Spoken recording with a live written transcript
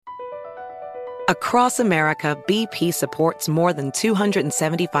Across America, BP supports more than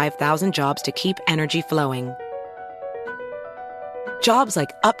 275,000 jobs to keep energy flowing. Jobs like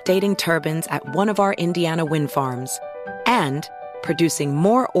updating turbines at one of our Indiana wind farms and producing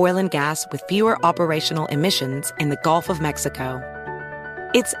more oil and gas with fewer operational emissions in the Gulf of Mexico.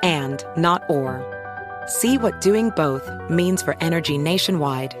 It's and, not or. See what doing both means for energy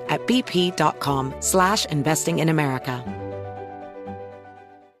nationwide at bp.com/investing in America.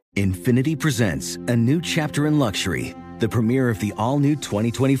 Infiniti presents a new chapter in luxury, the premiere of the all-new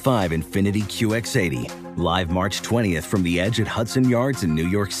 2025 Infiniti QX80, live March 20th from the Edge at Hudson Yards in New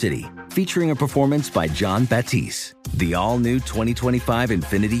York City, featuring a performance by Jon Batiste. The all-new 2025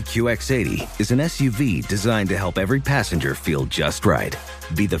 Infiniti QX80 is an SUV designed to help every passenger feel just right.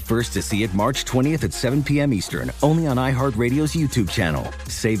 Be the first to see it March 20th at 7 p.m. Eastern, only on iHeartRadio's YouTube channel.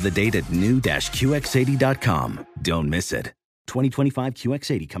 Save the date at new-QX80.com. Don't miss it. 2025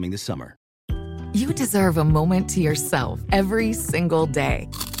 QX80 coming this summer. You deserve a moment to yourself every single day.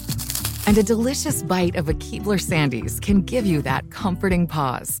 And a delicious bite of a Keebler Sandies can give you that comforting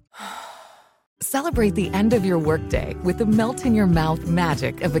pause. Celebrate the end of your workday with the melt-in-your-mouth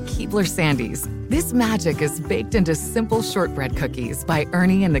magic of a Keebler Sandies. This magic is baked into simple shortbread cookies by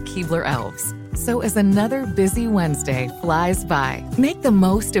Ernie and the Keebler Elves. So as another busy Wednesday flies by, make the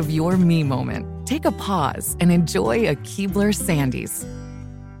most of your me moment. Take a pause and enjoy a Keebler Sandies.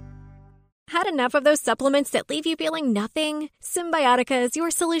 Had enough of those supplements that leave you feeling nothing? Symbiotica is your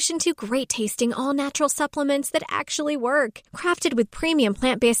solution to great-tasting, all-natural supplements that actually work. Crafted with premium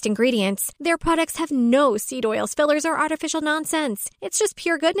plant-based ingredients, their products have no seed oils, fillers, or artificial nonsense. It's just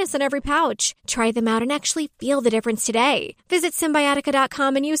pure goodness in every pouch. Try them out and actually feel the difference today. Visit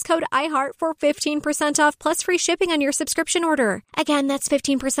Symbiotica.com and use code IHEART for 15% off plus free shipping on your subscription order. Again, that's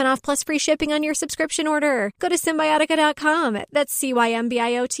 15% off plus free shipping on your subscription order. Go to Symbiotica.com. That's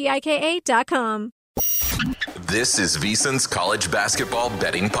CYMBIOTIKA.com. This is VSiN's College Basketball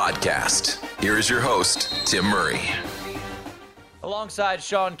Betting Podcast. Here is your host, Tim Murray. Alongside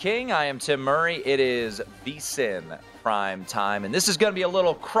Sean King, I am Tim Murray. It is VSiN Prime Time, and this is going to be a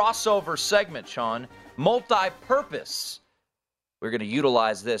little crossover segment, Sean. Multi-purpose. We're going to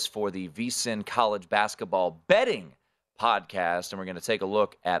utilize this for the VSiN College Basketball Betting Podcast, and we're going to take a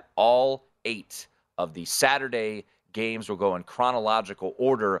look at all 8 of the Saturday games. We'll go in chronological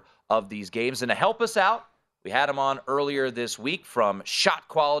order of these games. And to help us out, we had him on earlier this week from Shot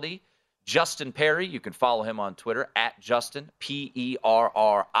Quality, Justin Perry. You can follow him on Twitter at Justin, Perri,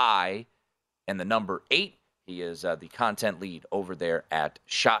 and the number 8. He is the content lead over there at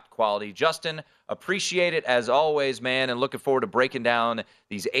Shot Quality. Justin, appreciate it as always, man, and looking forward to breaking down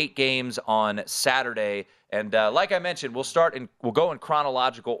these 8 games on Saturday. And like I mentioned, we'll go in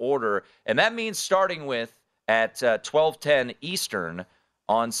chronological order, and that means starting with at 12:10 Eastern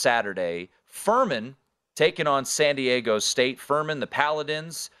on Saturday, Furman taking on San Diego State. Furman, the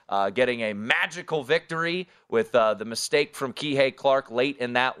Paladins, getting a magical victory with the mistake from Kihei Clark late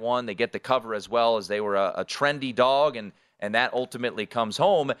in that one. They get the cover as well, as they were a trendy dog, and that ultimately comes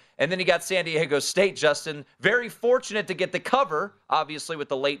home. And then you got San Diego State, Justin, very fortunate to get the cover, obviously with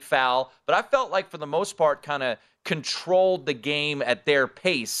the late foul, but I felt like for the most part kind of controlled the game at their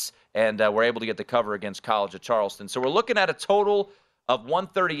pace, and were able to get the cover against College of Charleston. So we're looking at a total of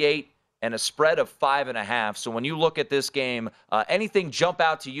 138 and a spread of 5.5. So when you look at this game, anything jump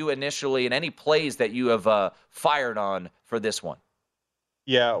out to you initially, and any plays that you have fired on for this one?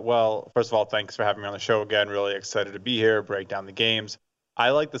 Yeah, well, first of all, thanks for having me on the show again. Really excited to be here, break down the games.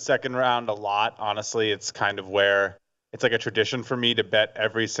 I like the second round a lot. Honestly, it's kind of where it's like a tradition for me to bet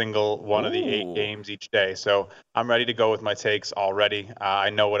every single one of the 8 games each day. So I'm ready to go with my takes already. I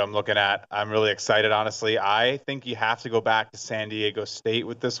know what I'm looking at. I'm really excited, honestly. I think you have to go back to San Diego State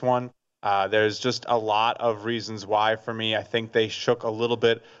with this one. There's just a lot of reasons why for me. I think they shook a little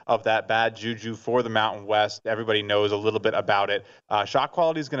bit of that bad juju for the Mountain West. Everybody knows a little bit about it. Shot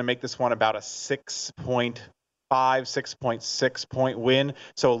Quality is going to make this one about a 6.6 point win.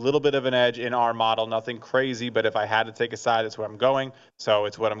 So a little bit of an edge in our model, nothing crazy, but if I had to take a side, that's where I'm going. So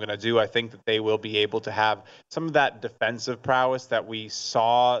it's what I'm going to do. I think that they will be able to have some of that defensive prowess that we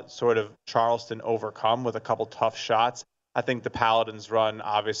saw sort of Charleston overcome with a couple tough shots. I think the Paladins run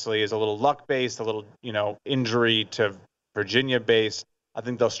obviously is a little luck-based, a little, injury to Virginia-based. I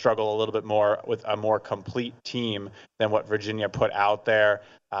think they'll struggle a little bit more with a more complete team than what Virginia put out there.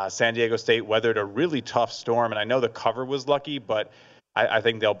 San Diego State weathered a really tough storm, and I know the cover was lucky, but I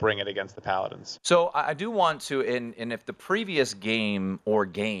think they'll bring it against the Paladins. So I do want to, and if the previous game or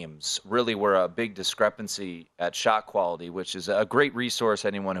games really were a big discrepancy at Shot Quality, which is a great resource,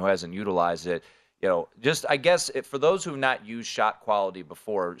 anyone who hasn't utilized it, just I guess for those who've not used Shot Quality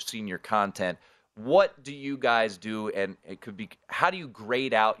before, seen your content, what do you guys do? And it could be, how do you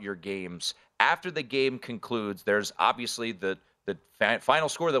grade out your games after the game concludes? There's obviously the final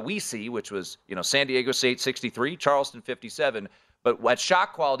score that we see, which was, San Diego State 63, Charleston 57. But at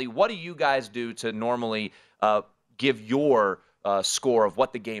Shot Quality, what do you guys do to normally give your score of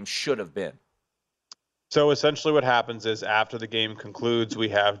what the game should have been? So essentially what happens is after the game concludes, we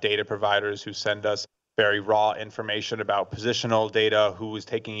have data providers who send us very raw information about positional data, who is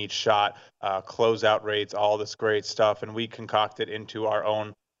taking each shot, closeout rates, all this great stuff. And we concoct it into our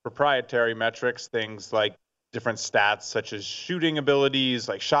own proprietary metrics, things like different stats such as shooting abilities,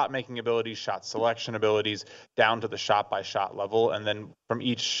 like shot making abilities, shot selection abilities, down to the shot by shot level. And then from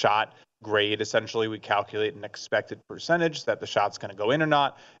each shot grade, essentially, we calculate an expected percentage that the shot's going to go in or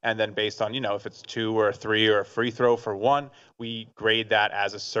not. And then based on, if it's 2 or a 3 or a free throw for 1, we grade that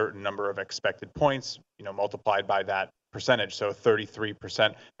as a certain number of expected points, multiplied by that percentage. So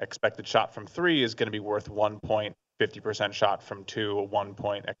 33% expected shot from 3 is going to be worth 1 point. 50% shot from 2, 1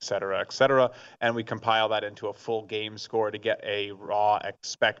 point, et cetera, et cetera. And we compile that into a full game score to get a raw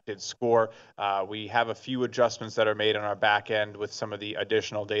expected score. We have a few adjustments that are made on our back end with some of the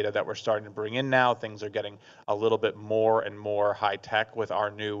additional data that we're starting to bring in now. Things are getting a little bit more and more high tech with our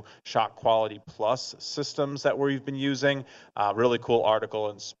new Shot Quality Plus systems that we've been using. Really cool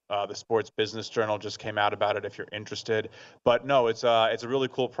article in the Sports Business Journal just came out about it if you're interested. But no, it's a really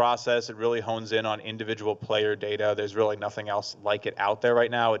cool process. It really hones in on individual player data. There's really nothing else like it out there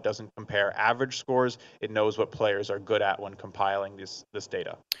right now. It doesn't compare average scores. It knows what players are good at when compiling this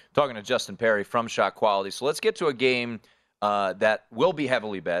data. Talking to Justin Perry from Shot Quality. So let's get to a game that will be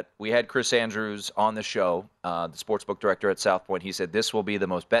heavily bet. We had Chris Andrews on the show, the sportsbook director at South Point. He said this will be the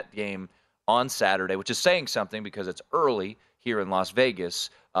most bet game on Saturday, which is saying something because it's early here in Las Vegas.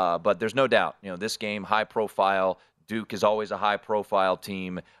 But there's no doubt, this game, high profile. Duke is always a high-profile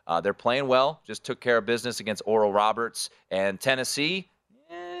team. They're playing well, just took care of business against Oral Roberts. And Tennessee,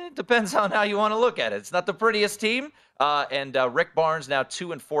 depends on how you want to look at it. It's not the prettiest team. And Rick Barnes now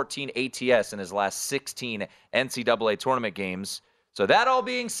 2-14 ATS in his last 16 NCAA tournament games. So that all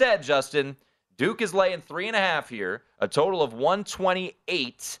being said, Justin, Duke is laying 3.5 here, a total of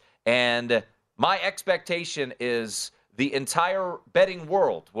 128. And my expectation is the entire betting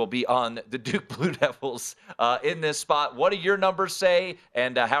world will be on the Duke Blue Devils in this spot. What do your numbers say,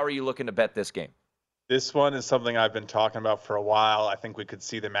 and how are you looking to bet this game? This one is something I've been talking about for a while. I think we could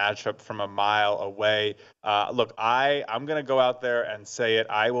see the matchup from a mile away. Look, I'm going to go out there and say it.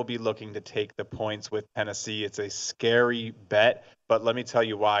 I will be looking to take the points with Tennessee. It's a scary bet, but let me tell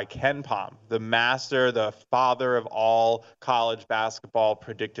you why. Ken Pom, the master, the father of all college basketball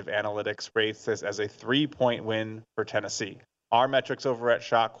predictive analytics, rates this as a 3-point win for Tennessee. Our metrics over at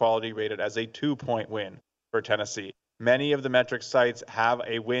Shot Quality rated as a 2-point win for Tennessee. Many of the metric sites have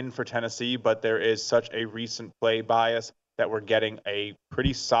a win for Tennessee, but there is such a recent play bias that we're getting a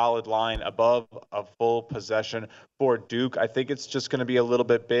pretty solid line above a full possession for Duke. I think it's just going to be a little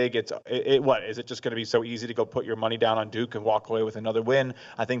bit big. What is it just going to be so easy to go put your money down on Duke and walk away with another win?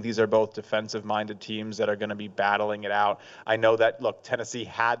 I think these are both defensive-minded teams that are going to be battling it out. I know that, look, Tennessee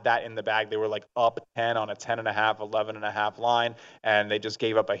had that in the bag. They were like up 10 on a 10.5, 11.5 line, and they just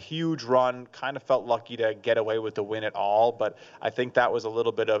gave up a huge run. Kind of felt lucky to get away with the win at all, but I think that was a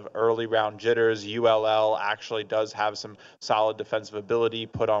little bit of early round jitters. ULL actually does have some solid defensive ability,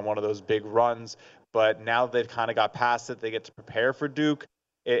 put on one of those big runs. But now they've kind of got past it, they get to prepare for Duke.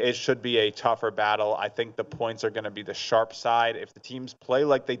 It should be a tougher battle. I think the points are going to be the sharp side. If the teams play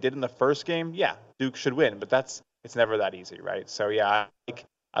like they did in the first game, yeah, Duke should win. But it's never that easy, right? So, yeah,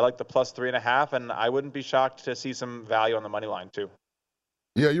 I like the plus 3.5, and I wouldn't be shocked to see some value on the money line, too.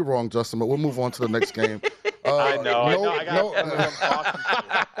 Yeah, you're wrong, Justin, but we'll move on to the next game. I know.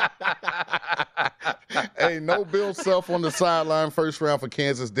 Hey, no Bill Self on the sideline. First round for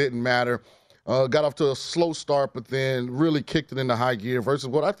Kansas didn't matter. Got off to a slow start, but then really kicked it into high gear versus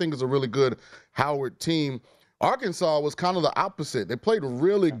what I think is a really good Howard team. Arkansas was kind of the opposite. They played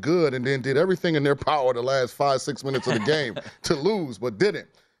really good and then did everything in their power the last 5-6 minutes of the game to lose, but didn't.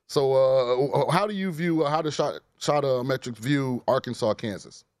 So how do you view, how does Shot Metrics view Arkansas,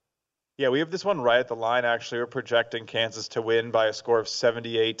 Kansas? Yeah, we have this one right at the line, actually. We're projecting Kansas to win by a score of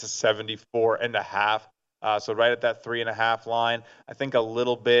 78 to 74.5. So right at that 3.5 line. I think a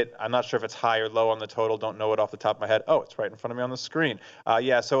little bit, I'm not sure if it's high or low on the total. Don't know it off the top of my head. Oh, it's right in front of me on the screen.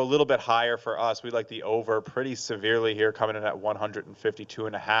 Yeah, so a little bit higher for us. We like the over pretty severely here, coming in at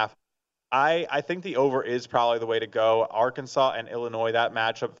 152.5. I think the over is probably the way to go. Arkansas and Illinois, that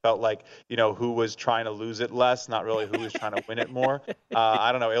matchup felt like, who was trying to lose it less, not really who was trying to win it more.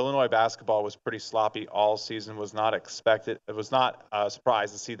 I don't know. Illinois basketball was pretty sloppy all season, was not expected. It was not a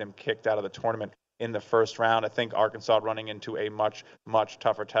surprise to see them kicked out of the tournament in the first round. I think Arkansas running into a much, much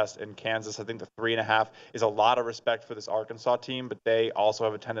tougher test in Kansas. I think the 3.5 is a lot of respect for this Arkansas team, but they also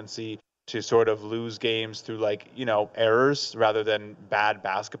have a tendency to sort of lose games through errors rather than bad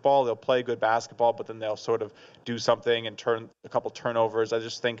basketball. They'll play good basketball, but then they'll sort of do something and turn a couple turnovers. I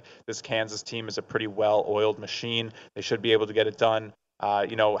just think this Kansas team is a pretty well-oiled machine. They should be able to get it done.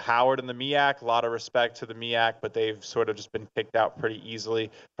 Howard and the MEAC, a lot of respect to the MEAC, but they've sort of just been kicked out pretty easily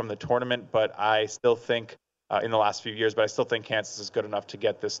from the tournament. But I still think in the last few years, but I still think Kansas is good enough to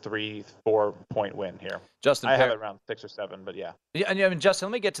get this 3-4 point win here. Justin, I have it around 6 or 7, but yeah. Yeah, Justin,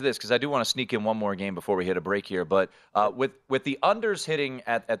 let me get to this because I do want to sneak in one more game before we hit a break here. But with the unders hitting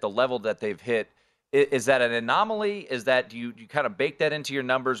at the level that they've hit, is that an anomaly? Is that do you kind of bake that into your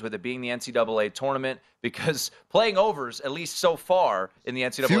numbers with it being the NCAA tournament? Because playing overs, at least so far in the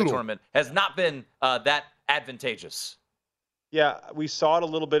NCAA tournament, has not been that advantageous. Yeah, we saw it a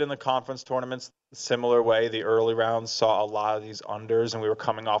little bit in the conference tournaments. Similar way, the early rounds saw a lot of these unders, and we were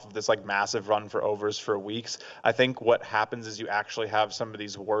coming off of this massive run for overs for weeks. I think what happens is you actually have some of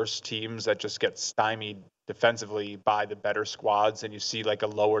these worse teams that just get stymied defensively by the better squads, and you see a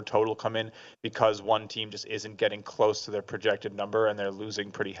lower total come in because one team just isn't getting close to their projected number and they're losing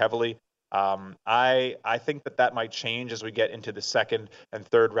pretty heavily. I think that might change as we get into the second and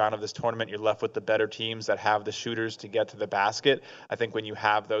third round of this tournament. You're left with the better teams that have the shooters to get to the basket. I think when you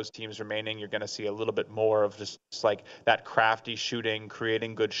have those teams remaining, you're going to see a little bit more of just that crafty shooting,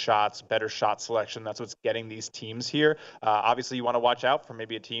 creating good shots, better shot selection. That's what's getting these teams here. Obviously, you want to watch out for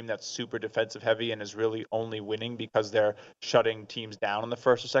maybe a team that's super defensive heavy and is really only winning because they're shutting teams down in the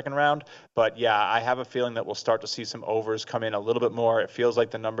first or second round. But yeah, I have a feeling that we'll start to see some overs come in a little bit more. It feels like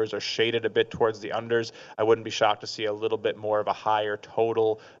the numbers are shaded a bit towards the unders. I wouldn't be shocked to see a little bit more of a higher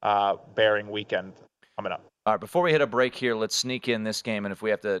total bearing weekend coming up. All right, before we hit a break here, let's sneak in this game, and if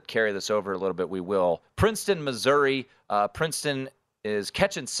we have to carry this over a little bit, we will. Princeton, Missouri. Princeton is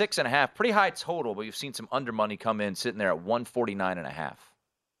catching 6.5, pretty high total, but you've seen some under money come in, sitting there at 149.5.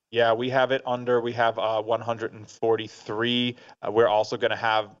 Yeah, we have it under. We have 143. We're also going to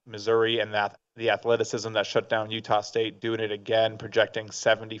have Missouri and the athleticism that shut down Utah State doing it again, projecting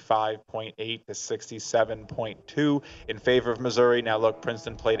 75.8 to 67.2 in favor of Missouri. Now, look,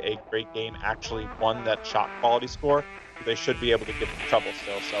 Princeton played a great game, actually won that shot quality score. They should be able to get in trouble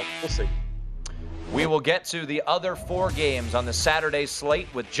still, so we'll see. We will get to the other 4 games on the Saturday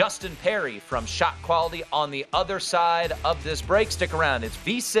slate with Justin Perry from Shot Quality on the other side of this break. Stick around. It's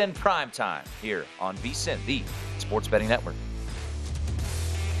VSiN Primetime here on VSiN, the Sports Betting Network.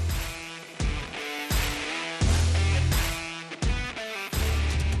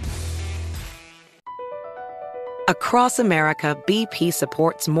 Across America, BP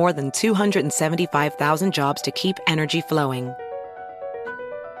supports more than 275,000 jobs to keep energy flowing.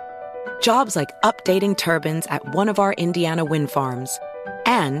 Jobs like updating turbines at one of our Indiana wind farms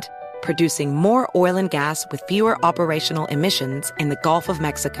and producing more oil and gas with fewer operational emissions in the Gulf of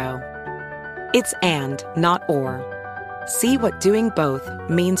Mexico. It's and, not or. See what doing both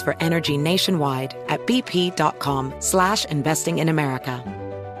means for energy nationwide at bp.com/investing in America.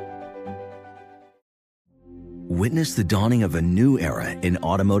 Witness the dawning of a new era in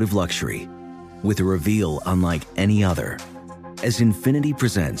automotive luxury with a reveal unlike any other as Infiniti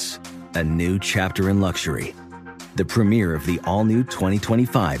presents a new chapter in luxury, the premiere of the all-new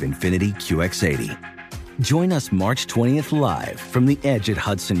 2025 Infiniti QX80. Join us March 20th live from the Edge at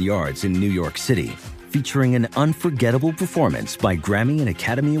Hudson Yards in New York City, featuring an unforgettable performance by Grammy and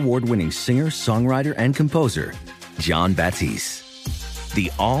Academy Award-winning singer, songwriter, and composer, Jon Batiste.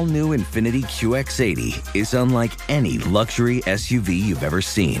 The all-new Infiniti QX80 is unlike any luxury SUV you've ever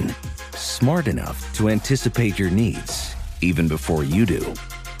seen. Smart enough to anticipate your needs, even before you do.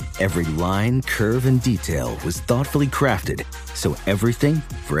 Every line, curve, and detail was thoughtfully crafted, so everything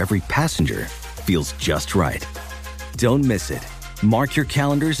for every passenger feels just right. Don't miss it. Mark your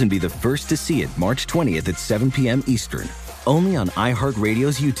calendars and be the first to see it March 20th at 7 p.m. Eastern, only on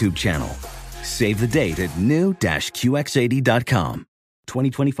iHeartRadio's YouTube channel. Save the date at new-QX80.com.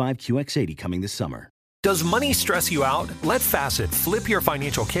 2025 QX80 coming this summer. Does money stress you out? Let Facet flip your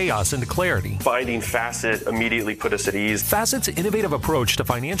financial chaos into clarity. Finding Facet immediately put us at ease. Facet's innovative approach to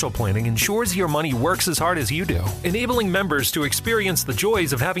financial planning ensures your money works as hard as you do, enabling members to experience the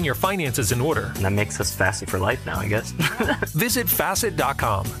joys of having your finances in order. And that makes us Facet for life now, I guess. Visit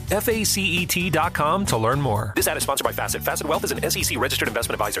Facet.com, FACET.com to learn more. This ad is sponsored by Facet. Facet Wealth is an SEC registered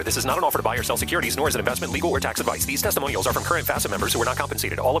investment advisor. This is not an offer to buy or sell securities, nor is it investment, legal, or tax advice. These testimonials are from current Facet members who are not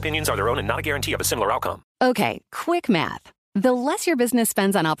compensated. All opinions are their own and not a guarantee of a similar outcome. Okay, quick math. The less your business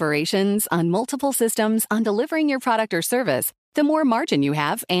spends on operations, on multiple systems, on delivering your product or service, the more margin you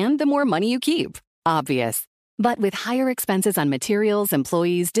have and the more money you keep. Obvious. But with higher expenses on materials,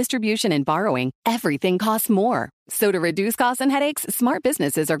 employees, distribution, and borrowing, everything costs more. So to reduce costs and headaches, smart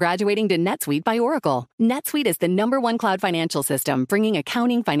businesses are graduating to NetSuite by Oracle. NetSuite is the #1 cloud financial system, bringing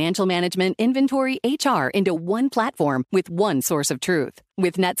accounting, financial management, inventory, HR into one platform with one source of truth.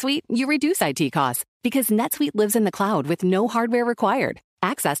 With NetSuite, you reduce IT costs because NetSuite lives in the cloud with no hardware required,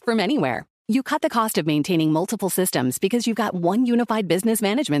 accessed from anywhere. You cut the cost of maintaining multiple systems because you've got one unified business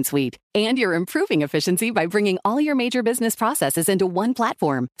management suite. And you're improving efficiency by bringing all your major business processes into one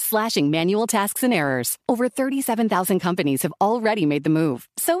platform, slashing manual tasks and errors. Over 37,000 companies have already made the move.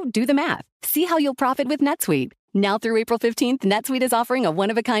 So do the math. See how you'll profit with NetSuite. Now through April 15th, NetSuite is offering a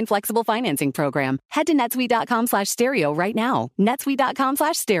one-of-a-kind flexible financing program. Head to netsuite.com/stereo right now.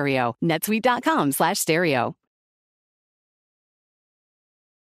 netsuite.com/stereo. netsuite.com/stereo.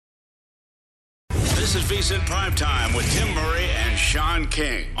 This is VSiN Primetime with Tim Murray and Sean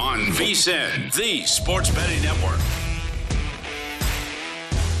King on VSiN, the Sports Betting Network.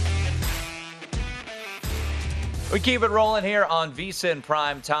 We keep it rolling here on VSiN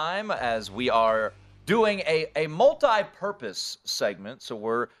Primetime as we are doing a multi-purpose segment. So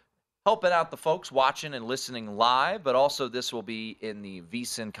we're helping out the folks watching and listening live, but also this will be in the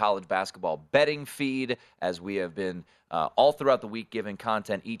VSiN College Basketball betting feed as we have been all throughout the week giving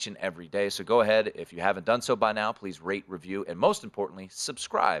content each and every day. So go ahead, if you haven't done so by now, please rate, review, and most importantly,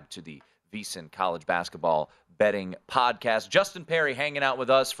 subscribe to the VSiN College Basketball Betting Podcast. Justin Perry hanging out with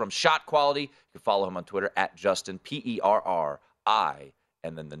us from Shot Quality. You can follow him on Twitter at Justin, Perri,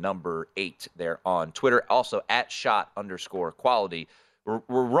 and then the number 8 there on Twitter. Also at Shot_Quality. We're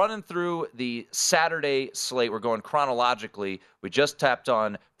running through the Saturday slate. We're going chronologically. We just tapped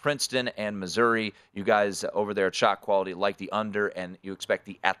on Princeton and Missouri. You guys over there at Shot Quality like the under, and you expect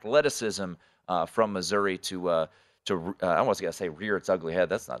the athleticism from Missouri to I almost got to say rear its ugly head.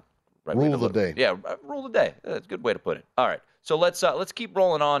 That's not right. Rule the day. Yeah, rule the day. That's a good way to put it. All right, so let's keep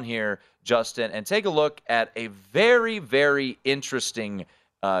rolling on here, Justin, and take a look at a very, very interesting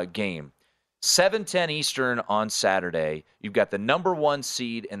game. 7:10 Eastern on Saturday. You've got the number 1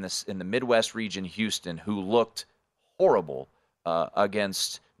 seed in the Midwest region, Houston, who looked horrible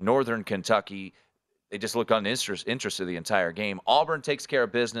against Northern Kentucky. They just look uninterested the entire game. Auburn takes care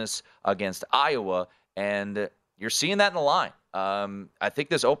of business against Iowa, and you're seeing that in the line. I think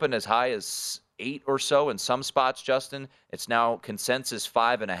this opened as high as 8 or so in some spots, Justin. It's now consensus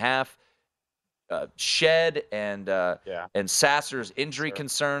 5.5. Shed and Sasser's injury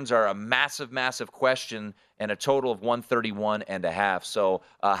concerns are a massive question, and a total of 131.5. So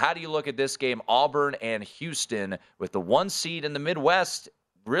how do you look at this game? Auburn and Houston with the 1 seed in the Midwest.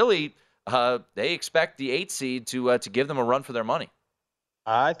 Really, they expect the 8 seed to give them a run for their money.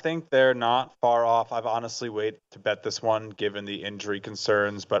 I think they're not far off. I've honestly waited to bet this one given the injury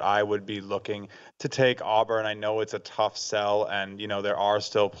concerns, but I would be looking to take Auburn. I know it's a tough sell, and, there are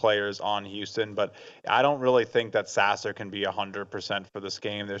still players on Houston, but I don't really think that Sasser can be 100% for this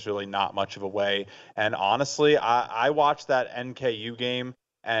game. There's really not much of a way. And honestly, I watched that NKU game,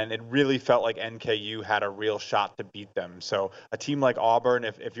 and it really felt like NKU had a real shot to beat them. So a team like Auburn,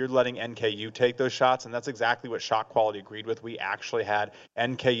 if you're letting NKU take those shots, and that's exactly what Shot Quality agreed with, we actually had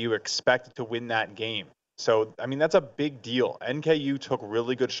NKU expected to win that game. So, that's a big deal. NKU took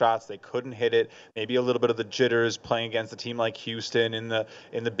really good shots. They couldn't hit it. Maybe a little bit of the jitters playing against a team like Houston in the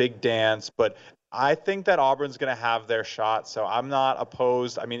big dance, but I think that Auburn's going to have their shot, so I'm not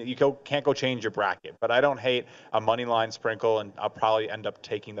opposed. You can't go change your bracket, but I don't hate a money line sprinkle, and I'll probably end up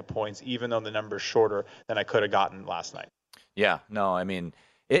taking the points, even though the number's shorter than I could have gotten last night. Yeah, no,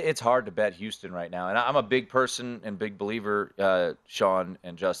 it's hard to bet Houston right now, and I'm a big person and big believer, Sean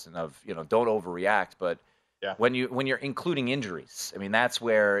and Justin, of don't overreact, but yeah. When you're including injuries, that's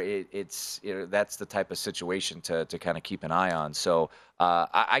where it's that's the type of situation to kind of keep an eye on. So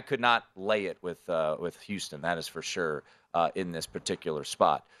I could not lay it with Houston, that is for sure, in this particular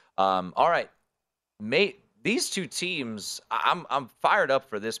spot. All right, these two teams, I'm fired up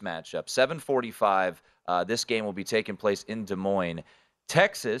for this matchup. 7:45. This game will be taking place in Des Moines.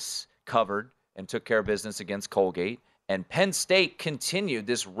 Texas covered and took care of business against Colgate. And Penn State continued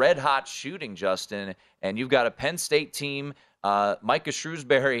this red-hot shooting, Justin. And you've got a Penn State team, Micah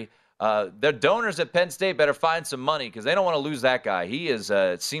Shrewsbury. Their donors at Penn State better find some money because they don't want to lose that guy. He is,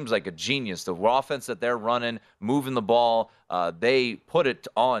 it seems like a genius. The offense that they're running, moving the ball, they put it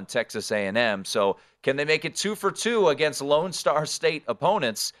on Texas A&M. So can they make it 2 for 2 against Lone Star State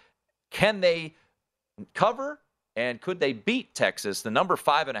opponents? Can they cover? And could they beat Texas, the number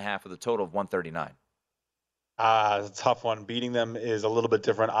 5.5 with a total of 139? It's a tough one. Beating them is a little bit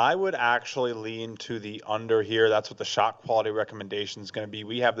different. I would actually lean to the under here. That's what the shot quality recommendation is going to be.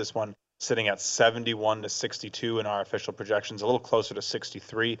 We have this one sitting at 71 to 62 in our official projections, a little closer to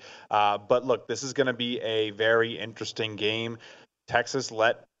 63. But look, this is going to be a very interesting game. Texas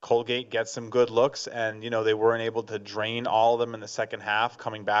let Colgate get some good looks, and, they weren't able to drain all of them in the second half,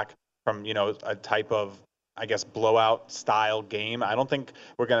 coming back from, a type of, I guess, blowout style game. I don't think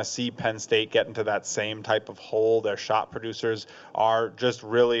we're going to see Penn State get into that same type of hole. Their shot producers are just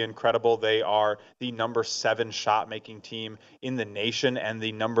really incredible. They are the number 7 shot making team in the nation and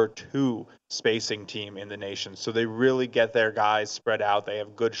the number 2 spacing team in the nation. So they really get their guys spread out. They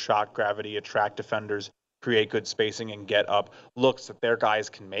have good shot gravity, attract defenders, create good spacing, and get up looks that their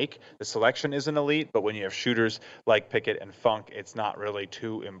guys can make. The selection isn't elite, but when you have shooters like Pickett and Funk, it's not really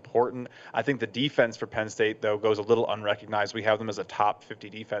too important. I think the defense for Penn State, though, goes a little unrecognized. We have them as a top 50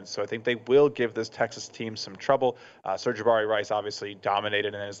 defense, so I think they will give this Texas team some trouble. Sir'Jabari Rice obviously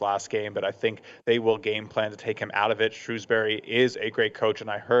dominated in his last game, but I think they will game plan to take him out of it. Shrewsbury is a great coach,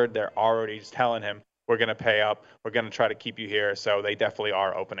 and I heard they're already telling him, we're going to pay up. We're going to try to keep you here. So they definitely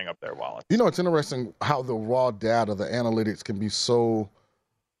are opening up their wallet. It's interesting how the raw data, the analytics can be so,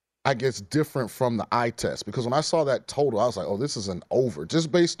 I guess, different from the eye test. Because when I saw that total, I was like, oh, this is an over. Just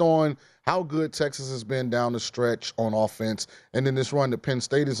based on how good Texas has been down the stretch on offense. And then this run that Penn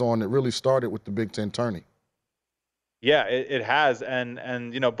State is on that really started with the Big Ten tourney. Yeah, it has. And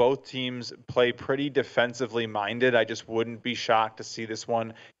both teams play pretty defensively minded. I just wouldn't be shocked to see this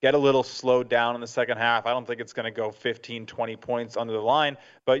one get a little slowed down in the second half. I don't think it's going to go 15, 20 points under the line.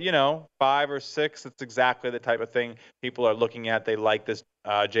 But, 5 or 6, that's exactly the type of thing people are looking at. They like this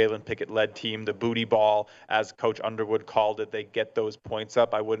Jalen Pickett-led team, the booty ball, as Coach Underwood called it. They get those points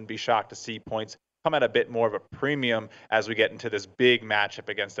up. I wouldn't be shocked to see points come at a bit more of a premium as we get into this big matchup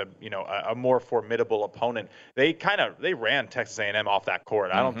against a more formidable opponent. They ran Texas A&M off that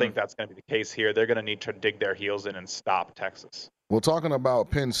court. I don't think that's going to be the case here. They're going to need to dig their heels in and stop Texas. Well, talking about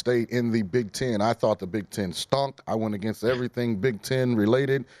Penn State in the Big Ten, I thought the Big Ten stunk. I went against everything Big Ten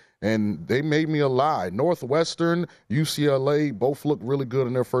related, and they made me a lie. Northwestern, UCLA, both look really good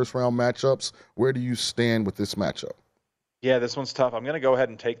in their first-round matchups. Where do you stand with this matchup? Yeah, this one's tough. I'm going to go ahead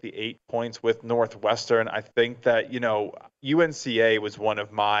and take the 8 points with Northwestern. I think that, UNCA was one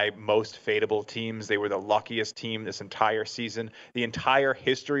of my most fadeable teams. They were the luckiest team this entire season. The entire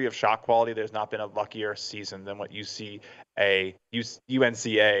history of shot quality, there's not been a luckier season than what UNCA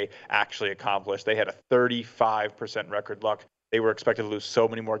actually accomplished. They had a 35% record luck. They were expected to lose so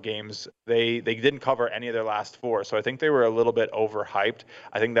many more games. They didn't cover any of their last 4. So I think they were a little bit overhyped.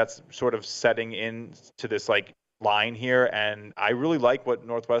 I think that's sort of setting into this line here, and I really like what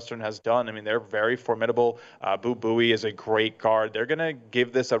Northwestern has done. I mean, they're very formidable. Boo Buie is a great guard. They're going to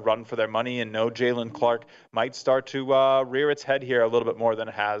give this a run for their money, and Jalen Clark might start to rear its head here a little bit more than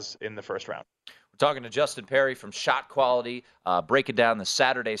it has in the first round. We're talking to Justin Perry from Shot Quality, breaking down the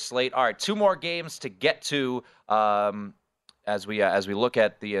Saturday slate. All right, 2 more games to get to as we look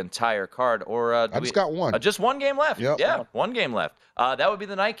at the entire card. Or I just got one. Just one game left. Yep. Yeah, one game left. That would be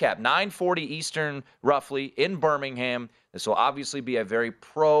the nightcap, 9:40 Eastern, roughly, in Birmingham. This will obviously be a very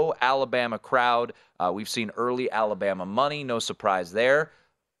pro-Alabama crowd. We've seen early Alabama money, no surprise there.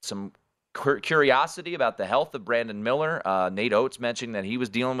 Some curiosity about the health of Brandon Miller. Nate Oates mentioning that he was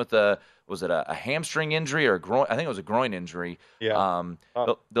dealing with a hamstring injury or a groin? I think it was a groin injury. Yeah.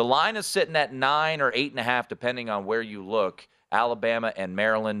 The line is sitting at 9 or 8.5, depending on where you look. Alabama and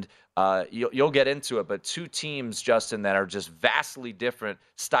Maryland. You'll get into it, but 2 teams, Justin, that are just vastly different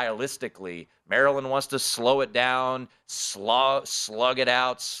stylistically. Maryland wants to slow it down, slug it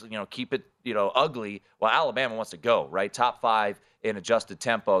out, keep it, ugly. While Alabama wants to go, right? Top 5 in adjusted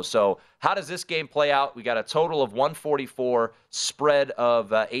tempo. So how does this game play out? We got a total of 144, spread of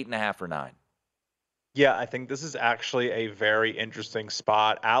 8.5 or 9. Yeah, I think this is actually a very interesting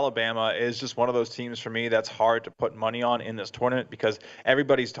spot. Alabama is just one of those teams for me that's hard to put money on in this tournament because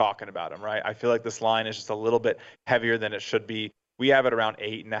everybody's talking about them, right? I feel like this line is just a little bit heavier than it should be. We have it around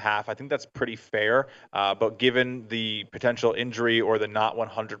 8.5. I think that's pretty fair. But given the potential injury or the not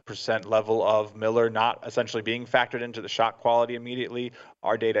 100% level of Miller not essentially being factored into the shot quality immediately,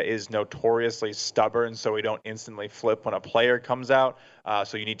 our data is notoriously stubborn, so we don't instantly flip when a player comes out.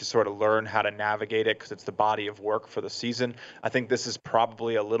 So you need to sort of learn how to navigate it because it's the body of work for the season. I think this is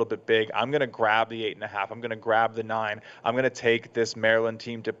probably a little bit big. I'm going to grab the 8.5. I'm going to grab the 9. I'm going to take this Maryland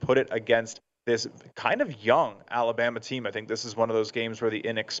team to put it against this kind of young Alabama team. I think this is one of those games where the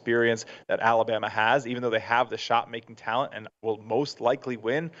inexperience that Alabama has, even though they have the shot-making talent and will most likely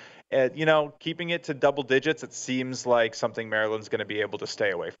win, keeping it to double digits, it seems like something Maryland's going to be able to stay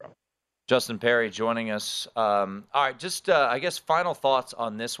away from. Justin Perry joining us. All right, just I guess final thoughts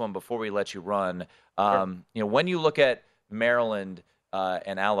on this one before we let you run. Sure. When you look at Maryland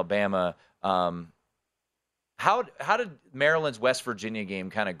and Alabama, How did Maryland's West Virginia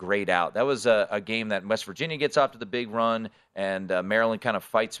game kind of grade out? That was a game that West Virginia gets off to the big run, and Maryland kind of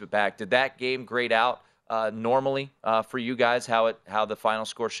fights it back. Did that game grade out normally for you guys? How the final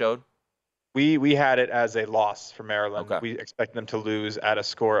score showed? We had it as a loss for Maryland. Okay. We expect them to lose at a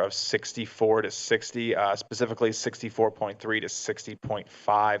score of 64-60, specifically 64.3 to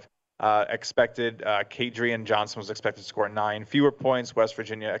 60.5. Expected Kadrian Johnson was expected to score 9 fewer points. West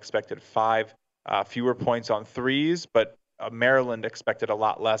Virginia expected 5 fewer points on threes, but Maryland expected a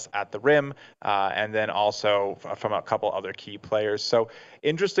lot less at the rim, and then also from a couple other key players. So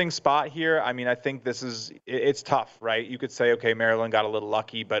interesting spot here. I mean, I think it's tough, right? You could say, okay, Maryland got a little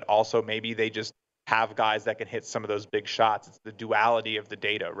lucky, but also maybe they just have guys that can hit some of those big shots. It's the duality of the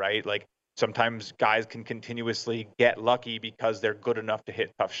data, right? Like sometimes guys can continuously get lucky because they're good enough to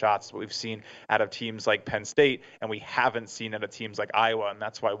hit tough shots. We've seen out of teams like Penn State, and we haven't seen out of teams like Iowa, and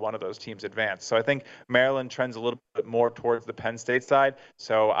that's why one of those teams advanced. So I think Maryland trends a little bit more towards the Penn State side.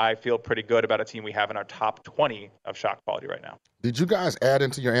 So I feel pretty good about a team we have in our top 20 of shot quality right now. Did you guys add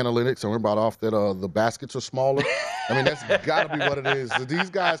into your analytics, and we're about off that the baskets are smaller? I mean, that's got to be what it is.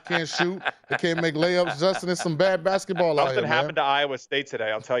 These guys can't shoot. They can't make layups. Justin, it's some bad basketball out here, Something happened to Iowa State today,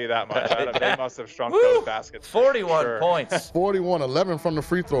 I'll tell you that much. They must have shrunk those baskets. 41 points. 41, 11 from the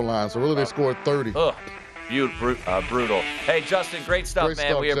free throw line, so really they scored 30. Ugh. Brutal. Hey, Justin, great stuff,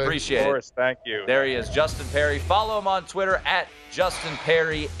 man. We appreciate it. Of course, thank you. There he is, Justin Perry. Follow him on Twitter at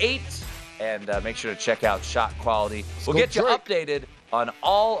JustinPerry8. And make sure to check out Shot Quality. We'll get you updated on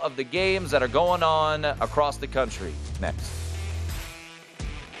all of the games that are going on across the country next.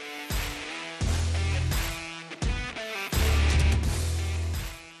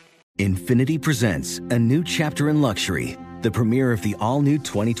 Infiniti presents a new chapter in luxury, the premiere of the all-new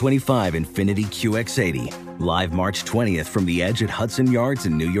 2025 Infiniti QX80, live March 20th from the Edge at Hudson Yards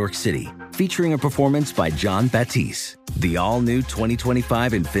in New York City, featuring a performance by John Batiste. The all-new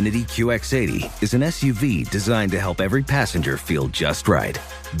 2025 Infiniti QX80 is an SUV designed to help every passenger feel just right.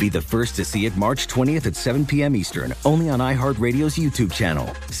 Be the first to see it March 20th at 7 p.m. Eastern, only on iHeartRadio's YouTube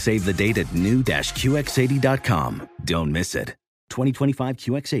channel. Save the date at new-QX80.com. Don't miss it. 2025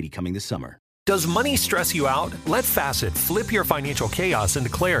 QX80 coming this summer. Does money stress you out? Let Facet flip your financial chaos into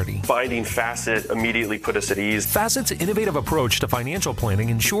clarity. Finding Facet immediately put us at ease. Facet's innovative approach to financial planning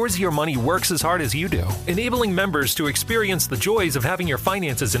ensures your money works as hard as you do, enabling members to experience the joys of having your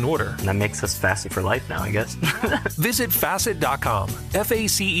finances in order. That makes us Facet for life now, I guess. Visit Facet.com,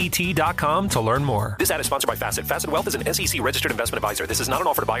 FACET.com to learn more. This ad is sponsored by Facet. Facet Wealth is an SEC registered investment advisor. This is not an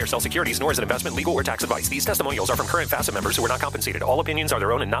offer to buy or sell securities, nor is it investment, legal, or tax advice. These testimonials are from current Facet members who are not compensated. All opinions are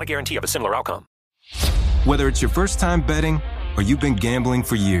their own and not a guarantee of a similar outcome. Whether it's your first time betting or you've been gambling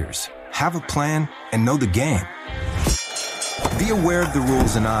for years, have a plan and know the game. Be aware of the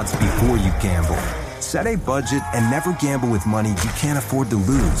rules and odds before you gamble. Set a budget and never gamble with money you can't afford to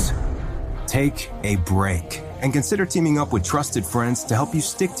lose. Take a break and consider teaming up with trusted friends to help you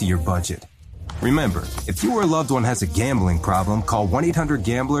stick to your budget. Remember, if you or a loved one has a gambling problem, call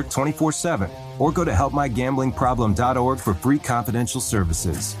 1-800-GAMBLER 24/7 or go to helpmygamblingproblem.org for free confidential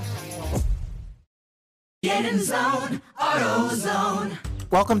services. Get in zone, AutoZone.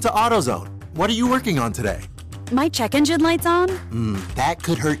 Welcome to AutoZone. What are you working on today? My check engine light's on? That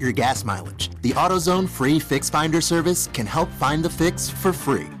could hurt your gas mileage. The AutoZone free Fix Finder service can help find the fix for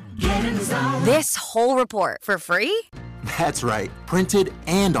free. Get in zone. This whole report for free? That's right. Printed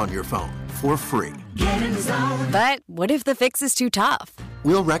and on your phone for free. Get in zone. But what if the fix is too tough?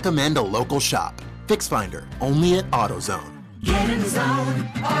 We'll recommend a local shop. Fix Finder, only at AutoZone. Get in zone,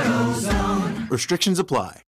 AutoZone. Restrictions apply.